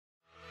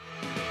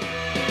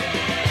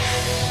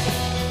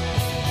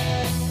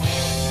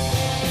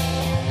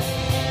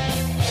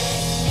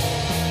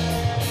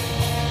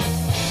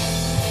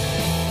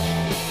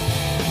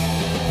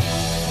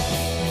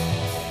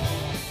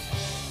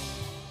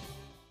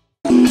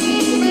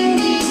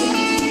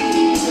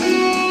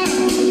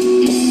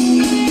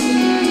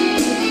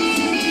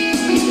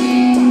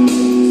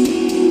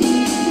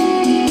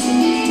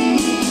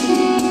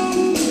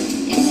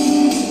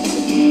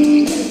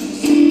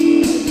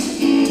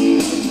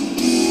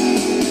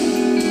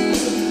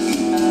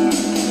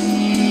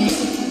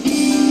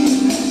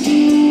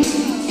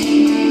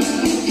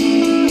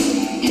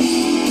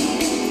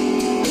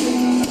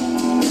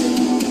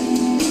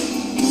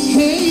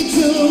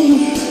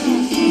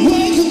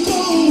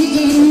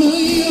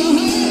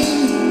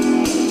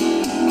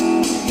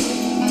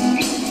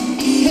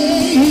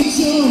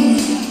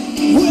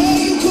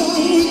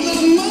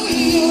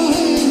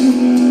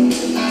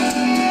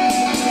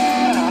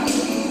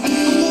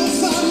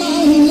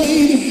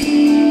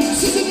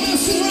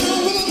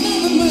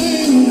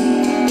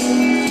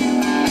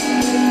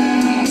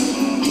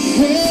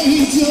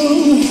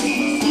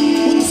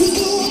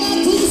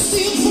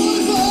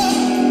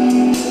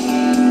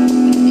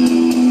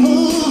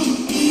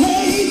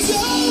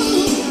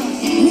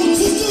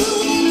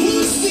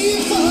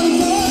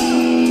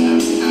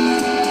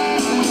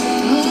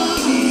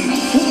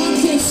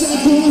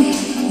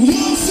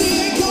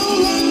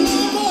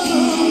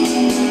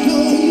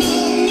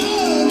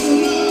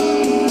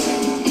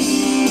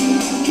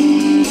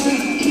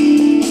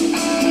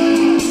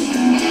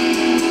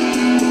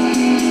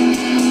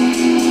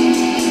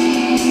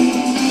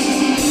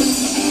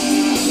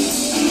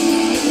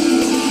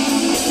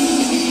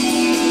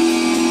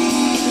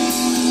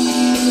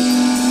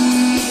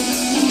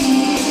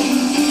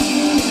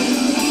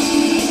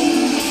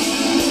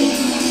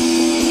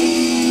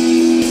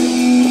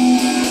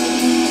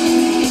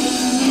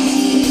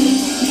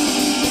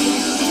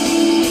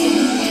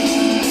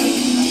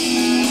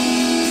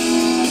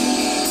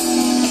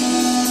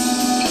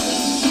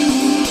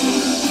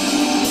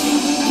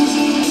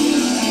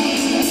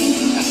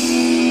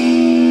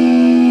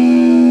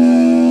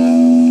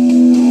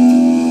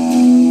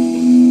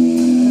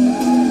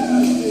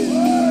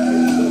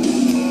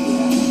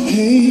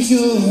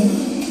Joe,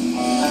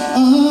 I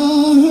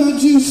heard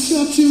you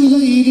shut your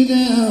lady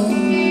down.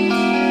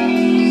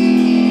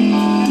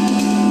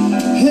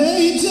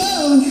 Hey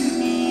Joe,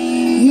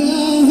 yeah,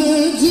 I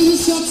heard you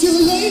shut your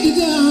lady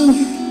down.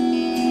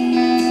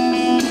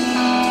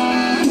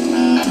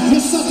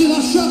 Yes, I did, I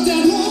shut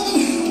that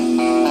woman.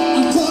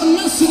 I caught her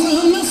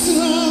messing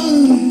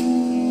around.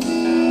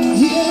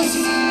 Yes,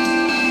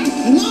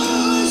 and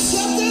I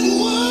shut that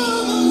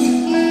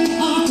woman.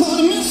 I caught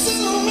her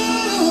messing around.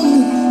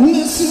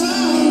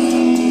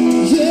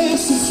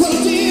 Yes, that's what I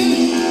did.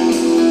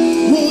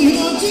 Oh,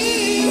 yeah, I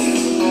did.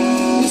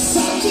 Yes, I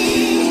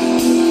did.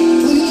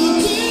 Oh, yeah, I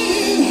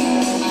did.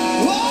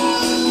 Oh,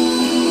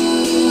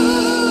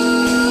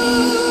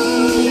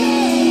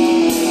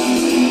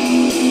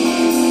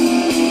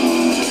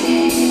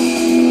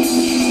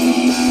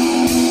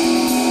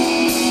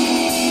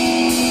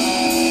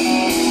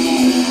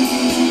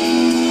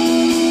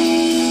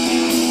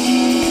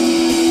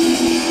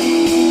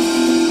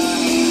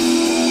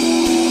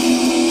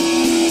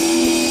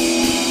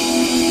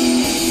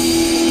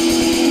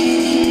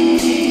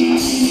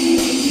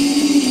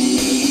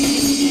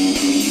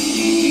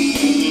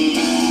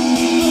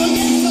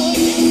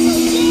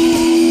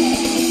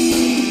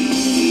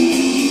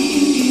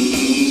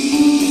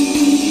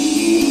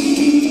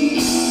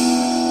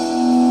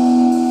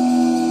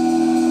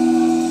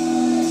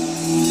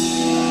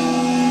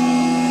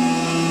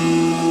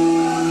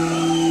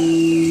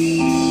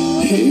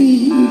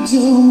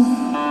 Joe,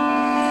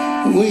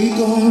 we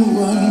gonna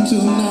run to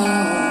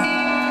now.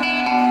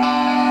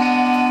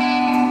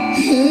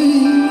 Hey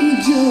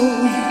Joe,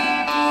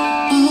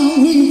 are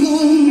we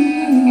gonna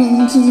run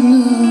to now?